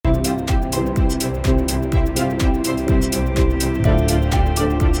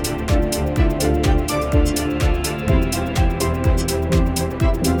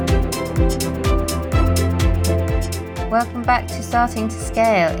welcome back to Starting to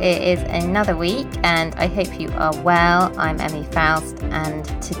Scale. It is another week and I hope you are well. I'm Emmy Faust and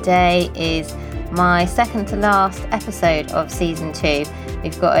today is my second to last episode of season 2.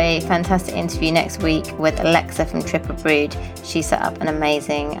 We've got a fantastic interview next week with Alexa from Trip Abroad. She set up an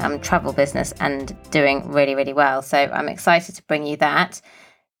amazing travel business and doing really, really well. So I'm excited to bring you that.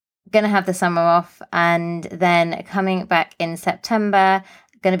 Going to have the summer off and then coming back in September,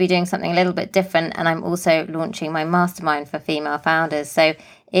 going to be doing something a little bit different, and I'm also launching my mastermind for female founders. So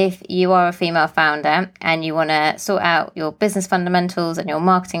if you are a female founder and you want to sort out your business fundamentals and your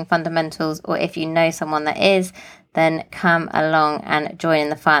marketing fundamentals, or if you know someone that is, then come along and join in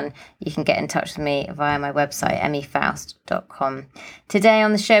the fun. You can get in touch with me via my website, emmyfaust.com. Today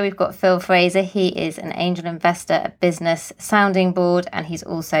on the show, we've got Phil Fraser. He is an angel investor, a business sounding board, and he's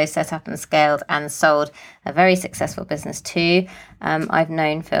also set up and scaled and sold a very successful business too. I've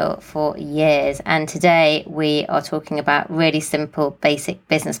known Phil for years, and today we are talking about really simple, basic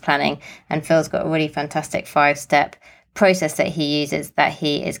business planning, and Phil's got a really fantastic 5-step process that he uses that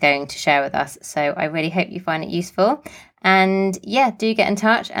he is going to share with us. So I really hope you find it useful. And yeah, do get in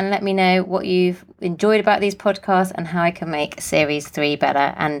touch and let me know what you've enjoyed about these podcasts and how I can make series 3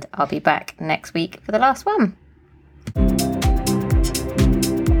 better. And I'll be back next week for the last one.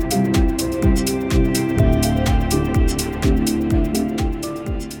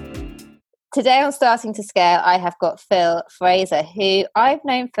 Today on Starting to Scale, I have got Phil Fraser, who I've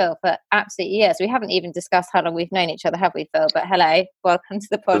known Phil for absolute years. We haven't even discussed how long we've known each other, have we, Phil? But hello, welcome to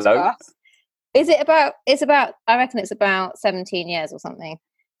the podcast. Hello. I reckon it's about 17 years or something.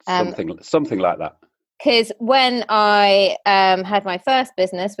 Something like that. Because when I had my first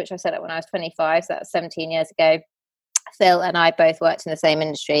business, which I set up when I was 25, so that was 17 years ago, Phil and I both worked in the same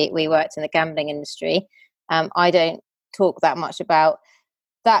industry. We worked in the gambling industry. I don't talk that much about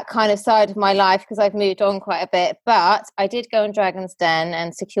that kind of side of my life because I've moved on quite a bit, but I did go on Dragon's Den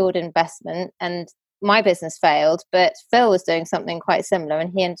and secured investment, and my business failed, but Phil was doing something quite similar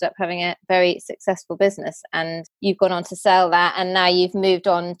and he ended up having a very successful business, and you've gone on to sell that, and now you've moved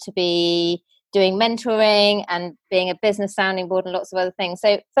on to be doing mentoring and being a business sounding board and lots of other things.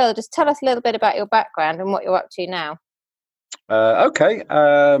 So Phil, just tell us a little bit about your background and what you're up to now. Okay.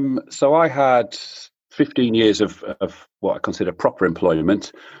 So I had 15 years of what I consider proper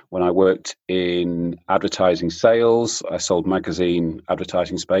employment when I worked in advertising sales. I sold magazine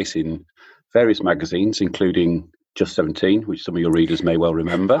advertising space in various magazines, including Just 17, which some of your readers may well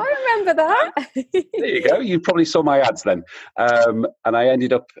remember. I remember that. There you go. You probably saw my ads then. And I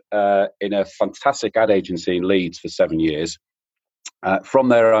ended up in a fantastic ad agency in Leeds for 7 years. From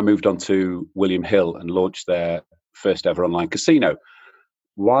there, I moved on to William Hill and launched their first ever online casino.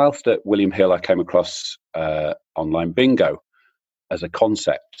 Whilst at William Hill, I came across online bingo as a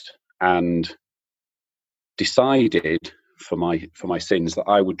concept and decided for my sins that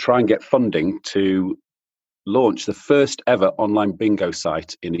I would try and get funding to launch the first ever online bingo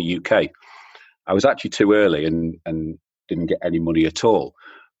site in the UK. I was actually too early and didn't get any money at all.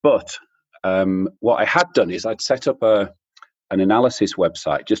 But what I had done is I'd set up an analysis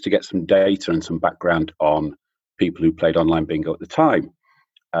website just to get some data and some background on people who played online bingo at the time.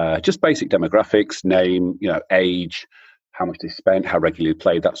 Just basic demographics, name, age, how much they spent, how regularly they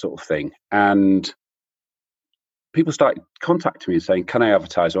played, that sort of thing. And people started contacting me and saying, "Can I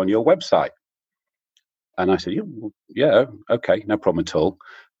advertise on your website?" And I said, "Yeah, okay, no problem at all."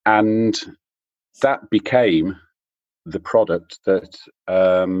 And that became the product that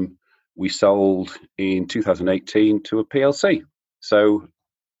we sold in 2018 to a PLC. So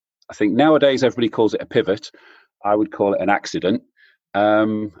I think nowadays everybody calls it a pivot. I would call it an accident.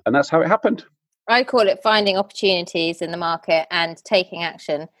 And that's how it happened. I call it finding opportunities in the market and taking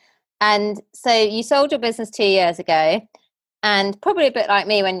action. And so you sold your business 2 years ago, and probably a bit like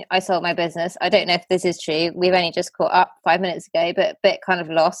me when I sold my business. I don't know if this is true. We've only just caught up 5 minutes ago, but a bit kind of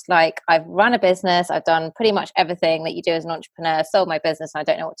lost. Like, I've run a business. I've done pretty much everything that you do as an entrepreneur. I've sold my business. And I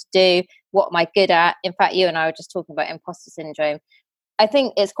don't know what to do. What am I good at? In fact, you and I were just talking about imposter syndrome. I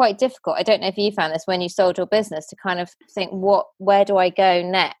think it's quite difficult. I don't know if you found this when you sold your business to kind of think, where do I go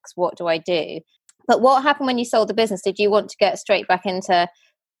next? What do I do? But what happened when you sold the business? Did you want to get straight back into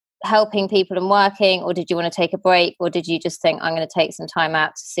helping people and working, or did you want to take a break, or did you just think, I'm going to take some time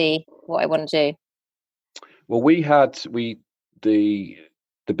out to see what I want to do? Well, the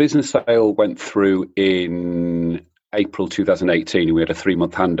business sale went through in April 2018, and we had a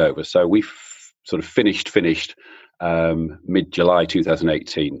 3-month handover. So we sort of finished mid-July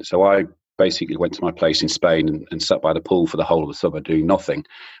 2018. So I basically went to my place in Spain and sat by the pool for the whole of the summer doing nothing,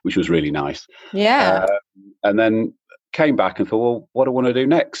 which was really nice. Yeah. And then came back and thought, well, what do I want to do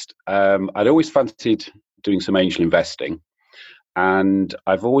next? I'd always fancied doing some angel investing. And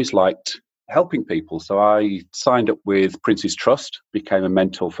I've always liked helping people. So I signed up with Prince's Trust, became a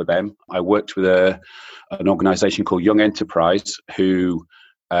mentor for them. I worked with an organisation called Young Enterprise, who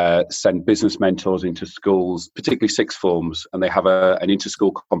send business mentors into schools, particularly sixth forms, and they have an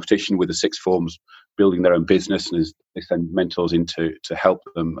inter-school competition with the sixth forms building their own business, and they send mentors in to help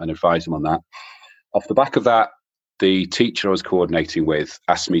them and advise them on that. Off the back of that, the teacher I was coordinating with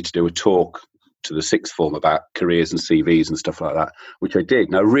asked me to do a talk to the sixth form about careers and CVs and stuff like that, which I did.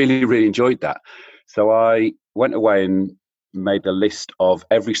 And I really, really enjoyed that. So I went away and made a list of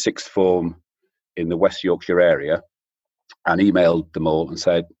every sixth form in the West Yorkshire area and emailed them all and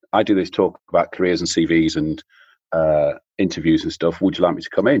said, I do this talk about careers and CVs and interviews and stuff. Would you like me to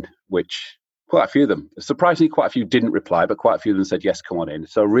come in? Which quite a few of them, surprisingly, quite a few didn't reply, but quite a few of them said, yes, come on in.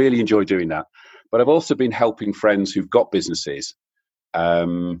 So I really enjoy doing that. But I've also been helping friends who've got businesses,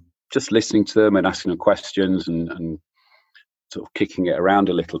 just listening to them and asking them questions and sort of kicking it around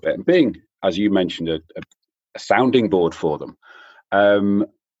a little bit and being, as you mentioned, a sounding board for them. And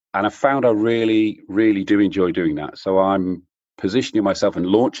I found I really, really do enjoy doing that. So I'm positioning myself and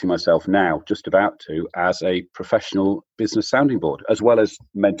launching myself now, just about to, as a professional business sounding board, as well as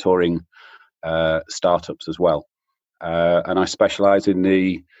mentoring startups as well. And I specialize in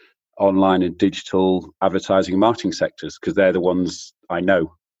the online and digital advertising and marketing sectors because they're the ones I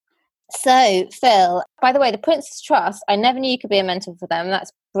know. So, Phil, by the way, the Prince's Trust, I never knew you could be a mentor for them.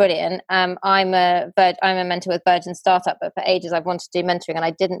 That's brilliant. I'm a mentor with Virgin Startup, but for ages I've wanted to do mentoring and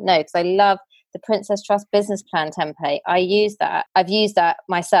I didn't know because I love the Princess Trust business plan template. I use that. I've used that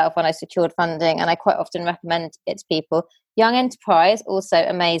myself when I secured funding and I quite often recommend it to people. Young Enterprise, also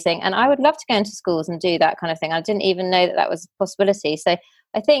amazing. And I would love to go into schools and do that kind of thing. I didn't even know that was a possibility. So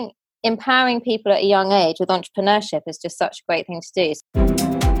I think empowering people at a young age with entrepreneurship is just such a great thing to do.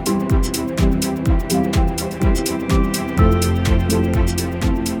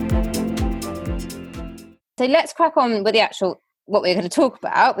 So let's crack on with the actual, what we're going to talk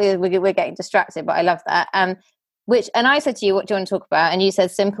about. We're getting distracted, but I love that. And I said to you, what do you want to talk about? And you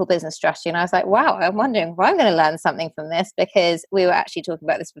said simple business strategy. And I was like, wow, I'm wondering if I'm going to learn something from this, because we were actually talking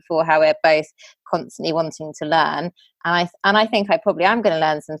about this before, how we're both constantly wanting to learn. And I think I probably am going to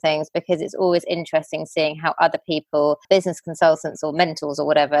learn some things, because it's always interesting seeing how other people, business consultants or mentors or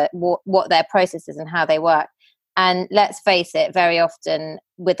whatever, what their process is and how they work. And let's face it, very often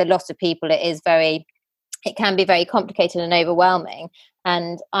with a lot of people, it can be very complicated and overwhelming.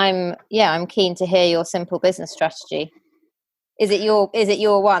 And I'm keen to hear your simple business strategy. Is it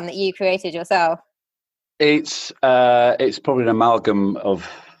your one that you created yourself? It's probably an amalgam of,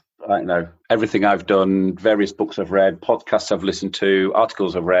 I don't know, everything I've done, various books I've read, podcasts I've listened to,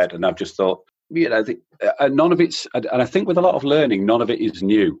 articles I've read, and I've just thought, none of it's, and I think with a lot of learning, none of it is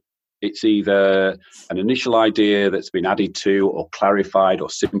new. It's either an initial idea that's been added to or clarified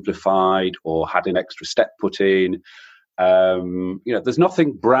or simplified or had an extra step put in. There's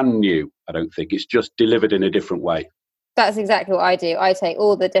nothing brand new, I don't think. It's just delivered in a different way. That's exactly what I do. I take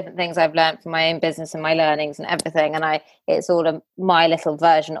all the different things I've learned from my own business and my learnings and everything, and it's all my little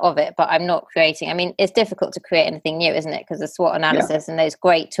version of it, but I'm not creating. I mean, it's difficult to create anything new, isn't it? Because the SWOT analysis and those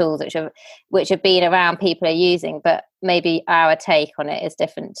great tools which have been around, people are using, but maybe our take on it is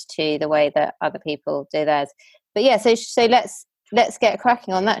different to the way that other people do theirs. But yeah, so let's get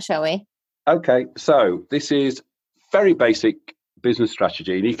cracking on that, shall we? Okay, so this is very basic business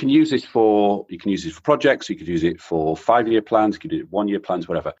strategy, and you can use this for projects, you could use it for 5-year plans, you could do 1-year plans,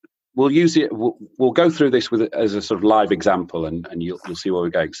 whatever. We'll go through this as a sort of live example, and you'll see where we're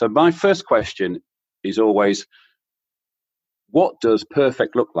going. So my first question is always, what does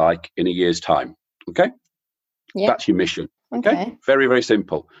perfect look like in a year's time? Okay, That's your mission. Okay, very, very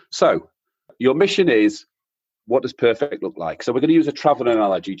simple. So your mission is, what does perfect look like? So we're going to use a travel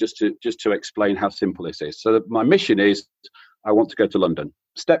analogy just to explain how simple this is. So my mission is, I want to go to London.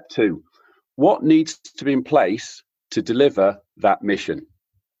 Step 2, what needs to be in place to deliver that mission?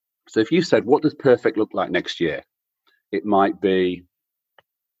 So if you said, what does perfect look like next year? It might be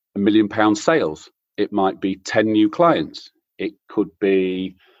 £1 million sales. It might be 10 new clients. It could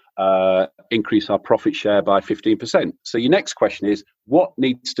be increase our profit share by 15%. So your next question is, what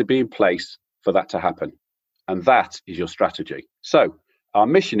needs to be in place for that to happen? And that is your strategy. So our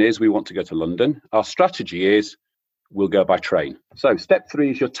mission is, we want to go to London. Our strategy is, we'll go by train. So step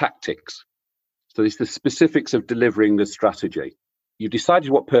 3 is your tactics. So it's the specifics of delivering the strategy. You've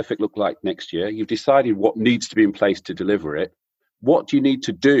decided what perfect look like next year. You've decided what needs to be in place to deliver it. What do you need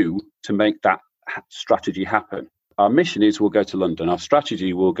to do to make that strategy happen? Our mission is, we'll go to London. Our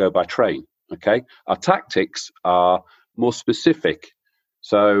strategy will go by train. Okay. Our tactics are more specific.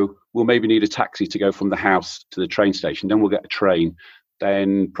 So we'll maybe need a taxi to go from the house to the train station. Then we'll get a train,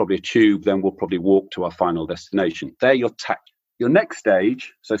 then probably a tube. Then we'll probably walk to our final destination. They're your Your next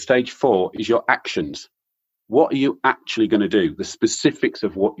stage, so stage 4, is your actions. What are you actually going to do? The specifics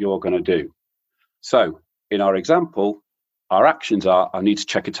of what you're going to do. So in our example, our actions are, I need to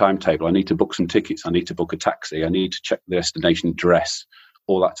check a timetable. I need to book some tickets. I need to book a taxi. I need to check the destination address,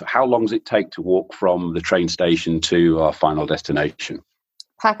 all that. So how long does it take to walk from the train station to our final destination?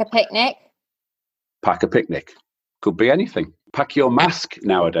 Pack a picnic. Pack a picnic. Could be anything. Pack your mask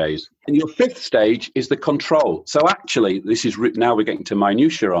nowadays. And your 5th stage is the control. So actually, this is now we're getting to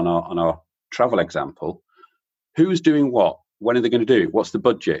minutiae on our travel example. Who's doing what? When are they going to do it? What's the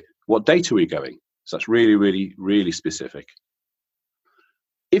budget? What date are we going? So that's really, really, really specific.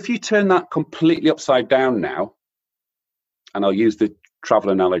 If you turn that completely upside down now, and I'll use the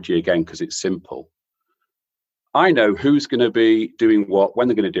travel analogy again because it's simple. I know who's going to be doing what, when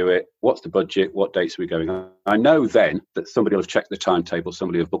they're going to do it, what's the budget, what dates are we going on. I know then that somebody will have checked the timetable,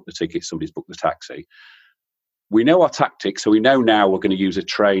 somebody will have booked the ticket, somebody's booked the taxi. We know our tactics, so we know now we're going to use a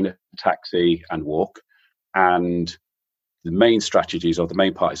train, a taxi, and walk. And the main strategies or the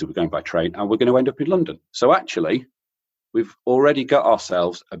main part is that we're going by train and we're going to end up in London. So actually, we've already got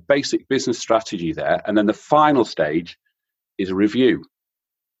ourselves a basic business strategy there. And then the final stage is a review.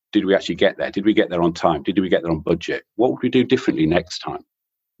 Did we actually get there? Did we get there on time? Did we get there on budget? What would we do differently next time?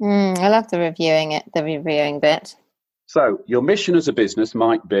 I love the reviewing bit. So your mission as a business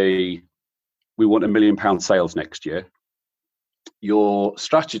might be, we want £1 million sales next year. Your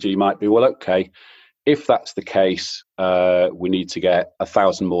strategy might be, well, okay, if that's the case, we need to get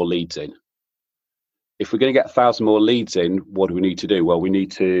 1,000 more leads in. If we're going to get 1,000 more leads in, what do we need to do? Well, we need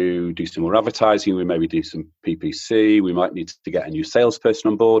to do some more advertising. We maybe do some PPC. We might need to get a new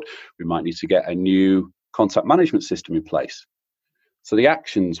salesperson on board. We might need to get a new contact management system in place. So the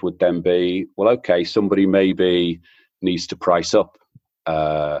actions would then be, well, okay, somebody maybe needs to price up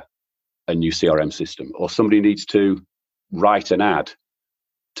a new CRM system, or somebody needs to write an ad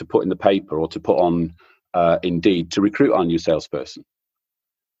to put in the paper or to put on Indeed to recruit our new salesperson.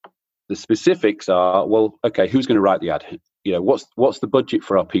 The specifics are, well, okay, who's going to write the ad? You know, what's the budget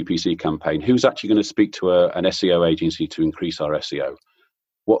for our PPC campaign? Who's actually going to speak to an SEO agency to increase our SEO?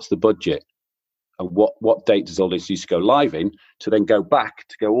 What's the budget? And what date does all this need to go live in to then go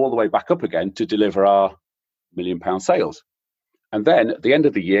all the way back up again to deliver our £1 million sales? And then at the end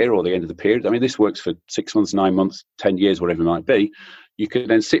of the year or the end of the period, I mean, this works for 6 months, 9 months, 10 years, whatever it might be. You can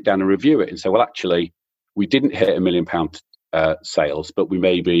then sit down and review it and say, well, actually, we didn't hit £1 million sales, but we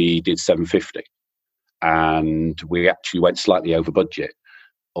maybe did 750, and we actually went slightly over budget,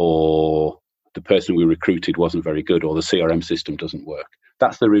 or the person we recruited wasn't very good, or the CRM system doesn't work.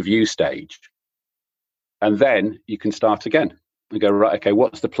 That's the review stage. And then you can start again and go, right, okay,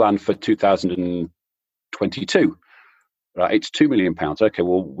 what's the plan for 2022? Right, it's £2 million. Okay,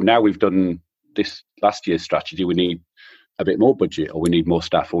 well, now we've done this last year's strategy. We need a bit more budget, or we need more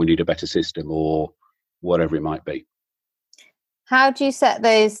staff, or we need a better system, or whatever it might be. How do you set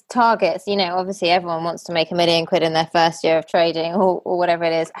those targets? You know, obviously everyone wants to make £1 million in their first year of trading, or whatever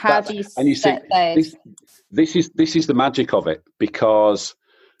it is. How do you set those? This is the magic of it, because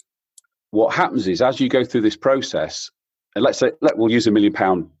what happens is, as you go through this process, and we'll use £1 million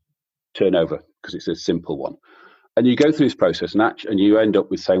turnover because it's a simple one, and you go through this process and you end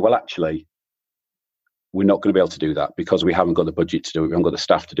up with saying, well, actually, we're not going to be able to do that because we haven't got the budget to do it. We haven't got the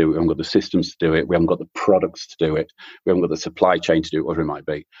staff to do it. We haven't got the systems to do it. We haven't got the products to do it. We haven't got the supply chain to do it, whatever it might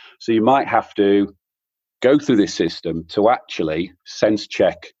be. So you might have to go through this system to actually sense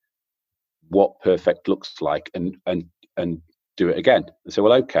check what perfect looks like and do it again. And say,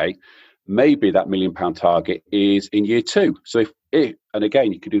 well, okay, maybe that £1 million target is in year 2. So if and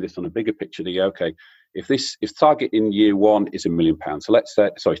again, you could do this on a bigger picture. That okay, if target in year 1 is £1 million, so let's say,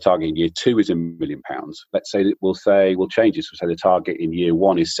 target in year 2 is £1 million. Let's say that we'll change this. We'll say the target in year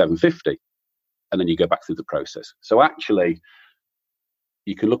 1 is 750, and then you go back through the process. So actually,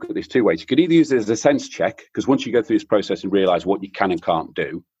 you can look at this 2 ways. You could either use it as a sense check, because once you go through this process and realize what you can and can't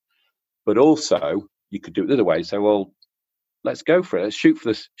do, but also you could do it the other way. So, well, let's go for it. Let's shoot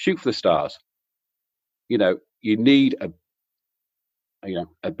for the stars. You know, you need a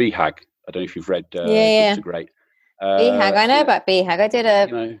BHAG. I don't know if you've read. Books are great. BHAG. I know about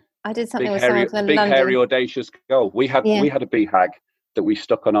BHAG. I did something with someone from big, London. Hairy, audacious goal. We had a BHAG that we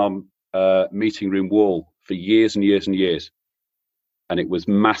stuck on our meeting room wall for years and years and years, and it was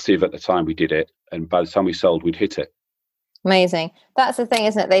massive at the time we did it. And by the time we sold, we'd hit it. Amazing. That's the thing,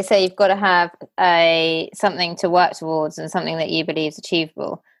 isn't it? They say you've got to have something to work towards and something that you believe is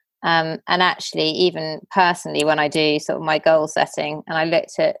achievable. And actually, even personally, when I do sort of my goal setting, and I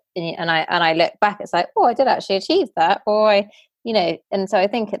looked at and I look back, it's like, oh, I did actually achieve that, or and so I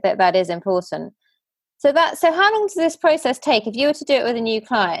think that is important. So how long does this process take? If you were to do it with a new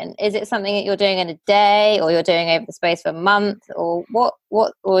client, is it something that you're doing in a day, or you're doing over the space of a month, or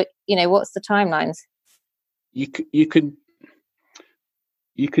what's the timelines? You can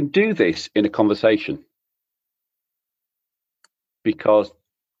do this in a conversation, because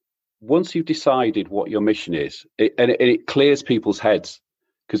once you've decided what your mission is, it clears people's heads.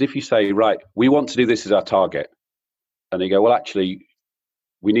 Because if you say, right, we want to do this as our target, and they go, well, actually,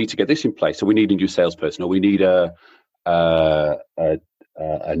 we need to get this in place, so we need a new salesperson, or we need a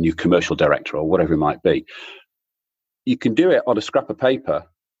new commercial director, or whatever it might be. You can do it on a scrap of paper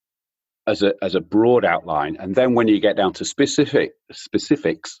as a broad outline, and then when you get down to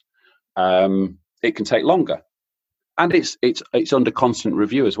specifics, it can take longer, and it's under constant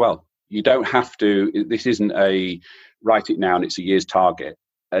review as well. You don't have to. This isn't a write it now and it's a year's target.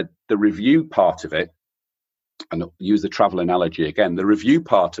 The review part of it, and I'll use the travel analogy again, the review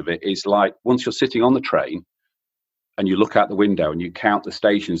part of it is like once you're sitting on the train and you look out the window and you count the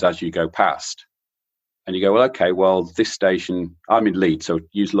stations as you go past, and you go, well, okay, well, this station, I'm in Leeds, so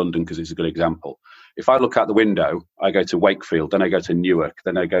use London because it's a good example. If I look out the window, I go to Wakefield, then I go to Newark,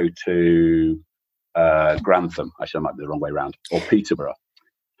 then I go to Grantham. Actually, that might be the wrong way around, or Peterborough.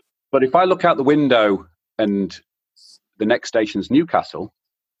 But if I look out the window and the next station's Newcastle,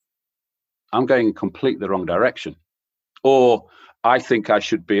 I'm going in completely the wrong direction. Or I think I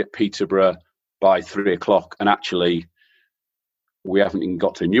should be at Peterborough by 3:00, and actually we haven't even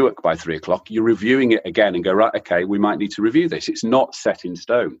got to Newark by 3:00. You're reviewing it again and go, right, okay, we might need to review this. It's not set in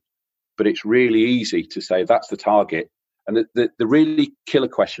stone, but it's really easy to say that's the target. And the really killer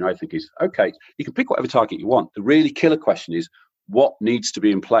question, I think, is, okay, you can pick whatever target you want. The really killer question is, what needs to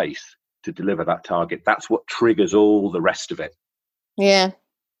be in place to deliver that target? That's what triggers all the rest of it. Yeah.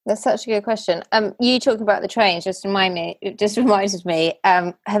 That's such a good question. You talking about the trains just reminded me.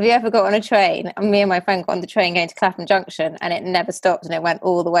 Have you ever got on a train? And me and my friend got on the train going to Clapham Junction, and it never stopped, and it went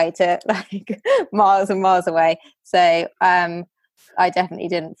all the way to like miles and miles away. So I definitely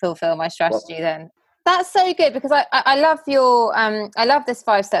didn't fulfill my strategy then. That's so good, because I love your I love this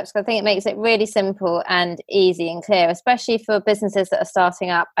 5 steps, because I think it makes it really simple and easy and clear, especially for businesses that are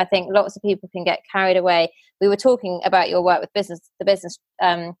starting up. I think lots of people can get carried away. We were talking about your work with the business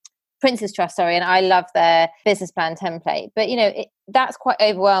Prince's Trust, and I love their business plan template. But that's quite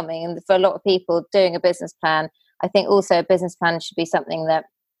overwhelming, and for a lot of people doing a business plan, I think also a business plan should be something that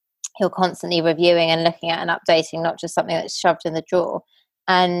you're constantly reviewing and looking at and updating, not just something that's shoved in the drawer.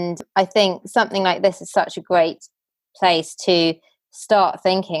 And I think something like this is such a great place to start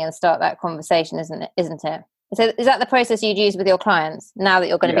thinking and start that conversation, isn't it? So is that the process you'd use with your clients now that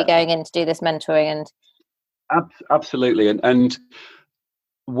you're going to be going in to do this mentoring? And absolutely. And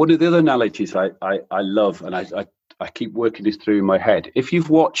one of the other analogies I love, and I keep working this through in my head. If you've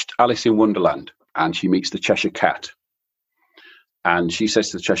watched Alice in Wonderland and she meets the Cheshire Cat, and she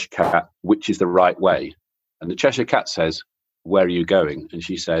says to the Cheshire Cat, which is the right way? And the Cheshire Cat says, where are you going? And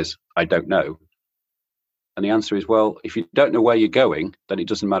she says, I don't know. And the answer is, well, if you don't know where you're going, then it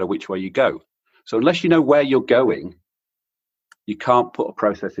doesn't matter which way you go. So unless you know where you're going, you can't put a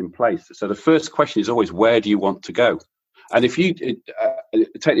process in place. So the first question is always, where do you want to go? And if you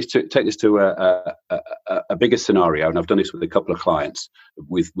take this to a bigger scenario, and I've done this with a couple of clients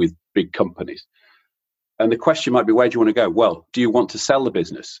with big companies, and the question might be, where do you want to go? Well, do you want to sell the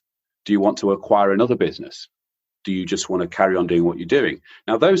business? Do you want to acquire another business? Do you just want to carry on doing what you're doing?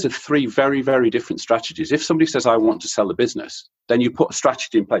 Now, those are 3 very, very different strategies. If somebody says, I want to sell the business, then you put a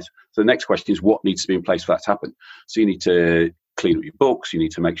strategy in place. So the next question is, what needs to be in place for that to happen? So you need to clean up your books. You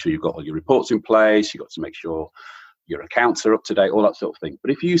need to make sure you've got all your reports in place. You've got to make sure your accounts are up to date, all that sort of thing.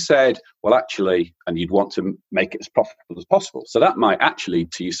 But if you said, well, actually, and you'd want to make it as profitable as possible, so that might actually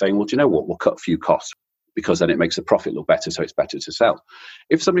lead to you saying, well, do you know what? We'll cut a few costs, because then it makes the profit look better, so it's better to sell.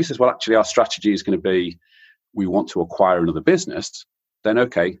 If somebody says, well, actually, our strategy is going to be, we want to acquire another business, then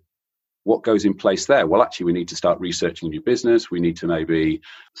okay, what goes in place there? Well, actually, we need to start researching a new business. We need to maybe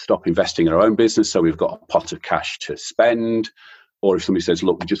stop investing in our own business, so we've got a pot of cash to spend. Or if somebody says,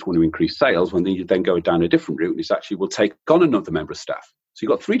 look, we just want to increase sales, when you then go down a different route, and it's actually, we'll take on another member of staff. So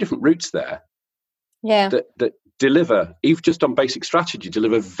you've got 3 different routes there that deliver, even just on basic strategy,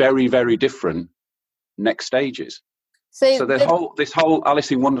 deliver very, very different next stages. So this whole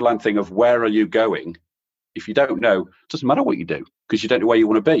Alice in Wonderland thing of where are you going? If you don't know, it doesn't matter what you do, because you don't know where you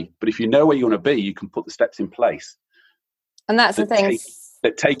want to be. But if you know where you want to be, you can put the steps in place. And that's the thing.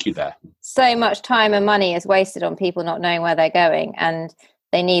 That take you there. So much time and money is wasted on people not knowing where they're going. And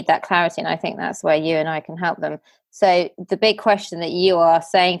they need that clarity. And I think that's where you and I can help them. So the big question that you are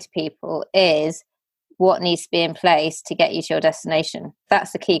saying to people is, what needs to be in place to get you to your destination?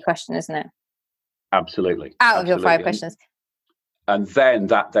 That's the key question, isn't it? Absolutely. Out of your 5 questions. And then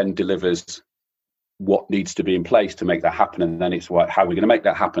that then delivers what needs to be in place to make that happen. And then it's how we're going to make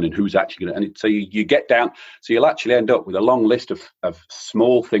that happen and who's actually going to. And so you get down, so you'll actually end up with a long list of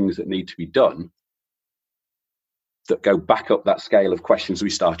small things that need to be done that go back up that scale of questions we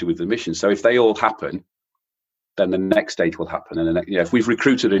started with the mission. So if they all happen, then the next stage will happen. And then, if we've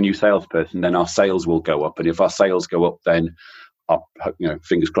recruited a new salesperson, then our sales will go up. And if our sales go up, then our,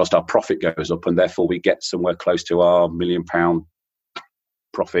 fingers crossed, our profit goes up, and therefore we get somewhere close to our £1 million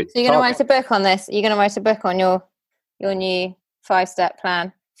profit. So you're going to write a book on this? You're going to write a book on your new 5-step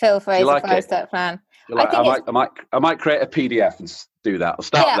plan, Phil Fraser 5-step plan? I might create a PDF and do that. I'll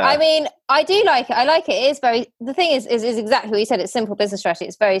start there. I mean, I do like it. I like it. It is the thing is exactly what you said. It's simple business strategy.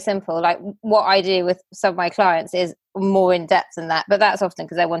 It's very simple. Like what I do with some of my clients is more in depth than that, but that's often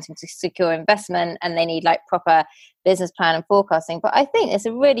because they're wanting to secure investment and they need like proper business plan and forecasting. But I think it's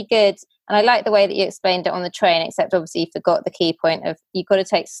a really good, and I like the way that you explained it on the train, except obviously you forgot the key point of you've got to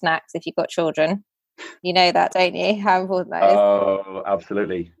take snacks if you've got children. You know that, don't you? How important that is. Oh,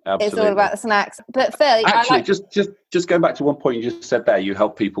 absolutely. It's all about the snacks. But Phil, actually, just going back to one point you just said there, you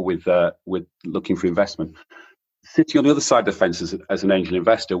help people with looking for investment. Sitting on the other side of the fence as an angel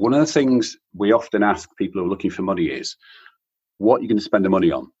investor, one of the things we often ask people who are looking for money is, what are you going to spend the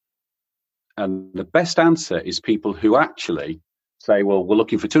money on? And the best answer is people who actually say, well, we're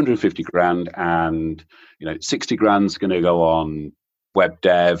looking for 250 grand and 60 grand's going to go on web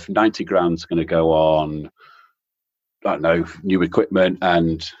dev, 90 grand's going to go on, I don't know, new equipment,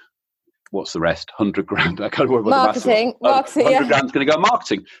 and what's the rest? 100 grand. I can't remember what the marketing. 100 grand's going to go on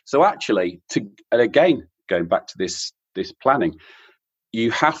marketing. So actually, and again, going back to this planning, you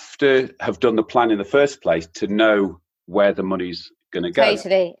have to have done the plan in the first place to know where the money's going to go.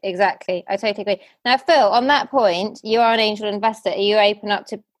 Totally, exactly. I totally agree. Now, Phil, on that point, you are an angel investor. Are you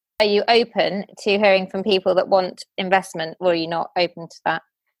open to hearing from people that want investment, or are you not open to that?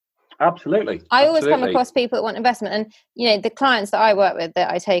 Absolutely. I always come across people that want investment, and the clients that I work with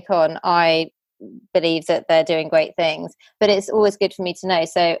that I take on, I believe that they're doing great things, but it's always good for me to know.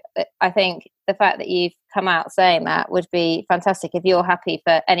 So I think the fact that you've come out saying that would be fantastic. If you're happy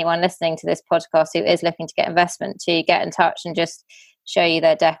for anyone listening to this podcast who is looking to get investment to get in touch and just show you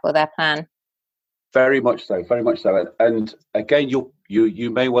their deck or their plan. Very much so. And again, you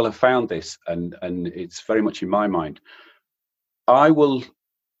may well have found this, and it's very much in my mind. I will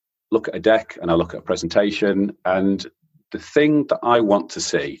look at a deck and I look at a presentation, and the thing that I want to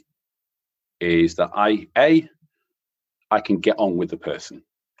see is that I can get on with the person.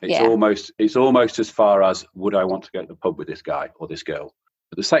 It's almost as far as, would I want to go to the pub with this guy or this girl?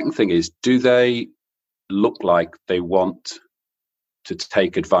 But the second thing is, do they look like they want to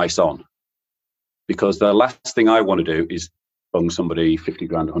take advice on? Because the last thing I want to do is bung somebody 50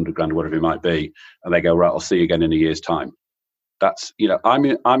 grand, 100 grand, whatever it might be, and they go, right, I'll see you again in a year's time. That's,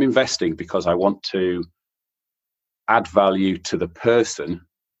 I'm investing because I want to add value to the person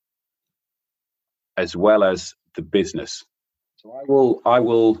as well as the business. So I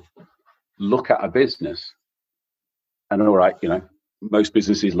will look at a business, and all right, most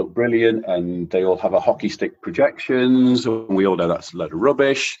businesses look brilliant and they all have a hockey stick projections, and we all know that's a load of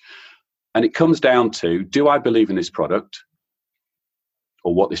rubbish. And it comes down to, do I believe in this product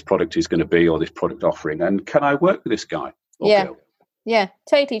or what this product is going to be, or this product offering? And can I work with this guy or girl? Yeah,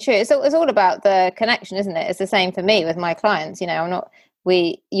 totally true. It's all about the connection, isn't it? It's the same for me with my clients.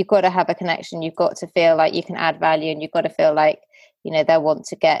 You've got to have a connection. You've got to feel like you can add value, and you've got to feel like, they want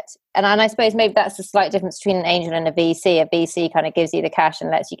to get. And I suppose maybe that's the slight difference between an angel and a VC. A VC kind of gives you the cash and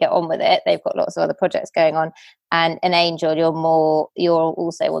lets you get on with it. They've got lots of other projects going on. And an angel, you're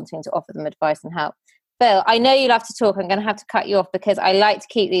also wanting to offer them advice and help. Phil, I know you love to talk. I'm going to have to cut you off because I like to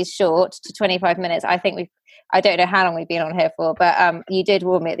keep these short to 25 minutes. I don't know how long we've been on here for, but you did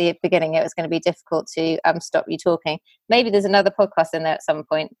warn me at the beginning it was going to be difficult to stop you talking. Maybe there's another podcast in there at some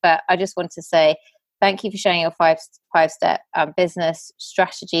point, but I just want to say thank you for sharing your five-step business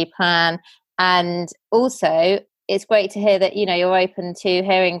strategy plan. And also, it's great to hear that, you're open to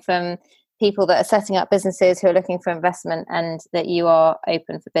hearing from people that are setting up businesses who are looking for investment, and that you are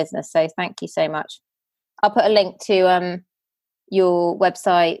open for business. So thank you so much. I'll put a link to your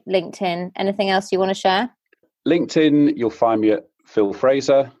website, LinkedIn. Anything else you want to share? LinkedIn, you'll find me at Phil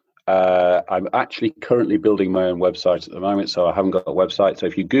Fraser. I'm actually currently building my own website at the moment, so I haven't got a website. So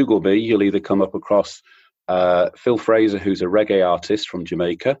if you Google me, you'll either come up across Phil Fraser, who's a reggae artist from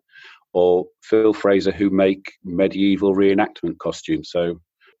Jamaica, or Phil Fraser, who make medieval reenactment costumes. So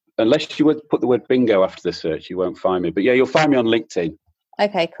unless you would put the word bingo after the search, you won't find me. But yeah, you'll find me on LinkedIn.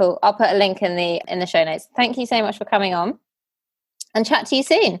 Okay, cool. I'll put a link in the show notes. Thank you so much for coming on, and chat to you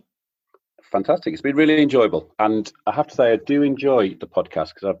soon. Fantastic. It's been really enjoyable. And I have to say, I do enjoy the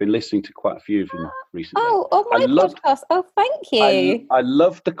podcast because I've been listening to quite a few of them recently. Oh, my podcast. Oh, thank you. I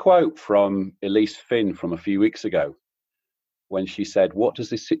loved the quote from Elise Finn from a few weeks ago when she said, "What does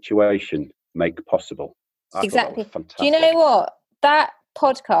this situation make possible?" Exactly. Do you know what? That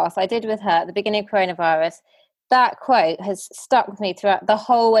podcast I did with her at the beginning of coronavirus, that quote has stuck with me throughout the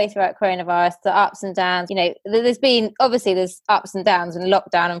whole way throughout coronavirus, the ups and downs. You know, there's ups and downs and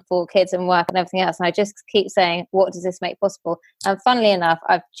lockdown and 4 kids and work and everything else. And I just keep saying, what does this make possible? And funnily enough,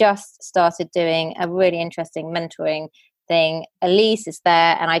 I've just started doing a really interesting mentoring thing. Elise is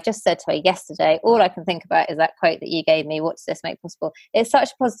there, and I just said to her yesterday, all I can think about is that quote that you gave me, what does this make possible? It's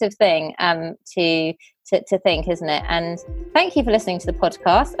such a positive thing to think, isn't it? And thank you for listening to the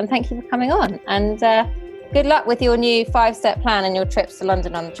podcast, and thank you for coming on, and good luck with your new 5-step plan and your trips to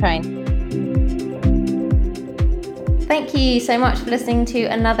London on the train. Thank you so much for listening to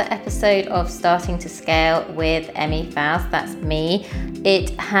another episode of Starting to Scale with Emmy Faust. That's me.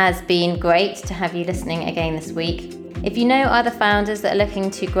 It has been great to have you listening again this week. If you know other founders that are looking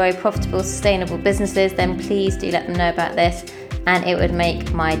to grow profitable, sustainable businesses, then please do let them know about this. And it would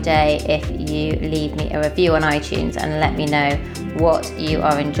make my day if you leave me a review on iTunes and let me know what you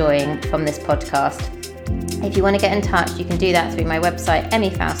are enjoying from this podcast. If you want to get in touch, you can do that through my website,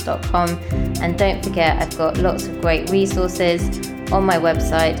 emmyfaust.com. And don't forget, I've got lots of great resources on my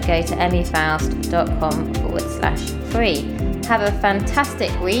website. Go to emmyfaust.com/free. Have a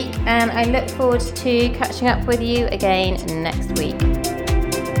fantastic week, and I look forward to catching up with you again next week.